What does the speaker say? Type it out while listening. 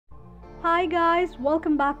Hi guys,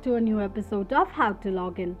 welcome back to a new episode of How to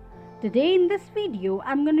Login. Today in this video,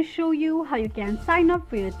 I'm going to show you how you can sign up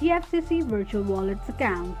for your DFCC Virtual Wallets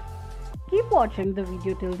account. Keep watching the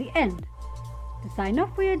video till the end. To sign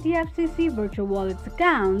up for your DFCC Virtual Wallets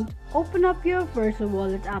account, open up your Virtual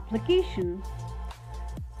Wallet application.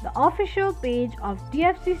 The official page of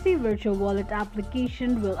DFCC Virtual Wallet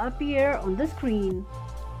application will appear on the screen.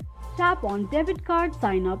 Tap on Debit Card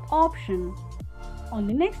Sign Up option. On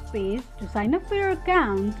the next page, to sign up for your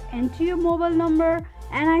account, enter your mobile number,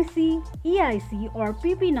 NIC, EIC or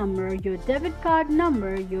PP number, your debit card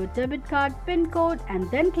number, your debit card PIN code and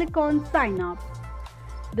then click on Sign Up.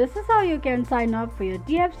 This is how you can sign up for your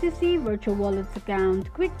DFCC Virtual Wallets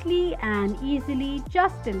account quickly and easily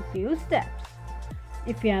just in few steps.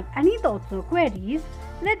 If you have any thoughts or queries,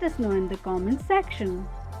 let us know in the comments section.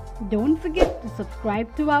 Don't forget to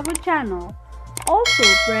subscribe to our channel. Also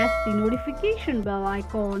press the notification bell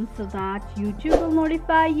icon so that YouTube will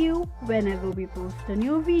notify you whenever we post a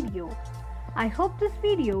new video. I hope this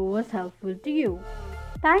video was helpful to you.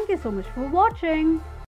 Thank you so much for watching.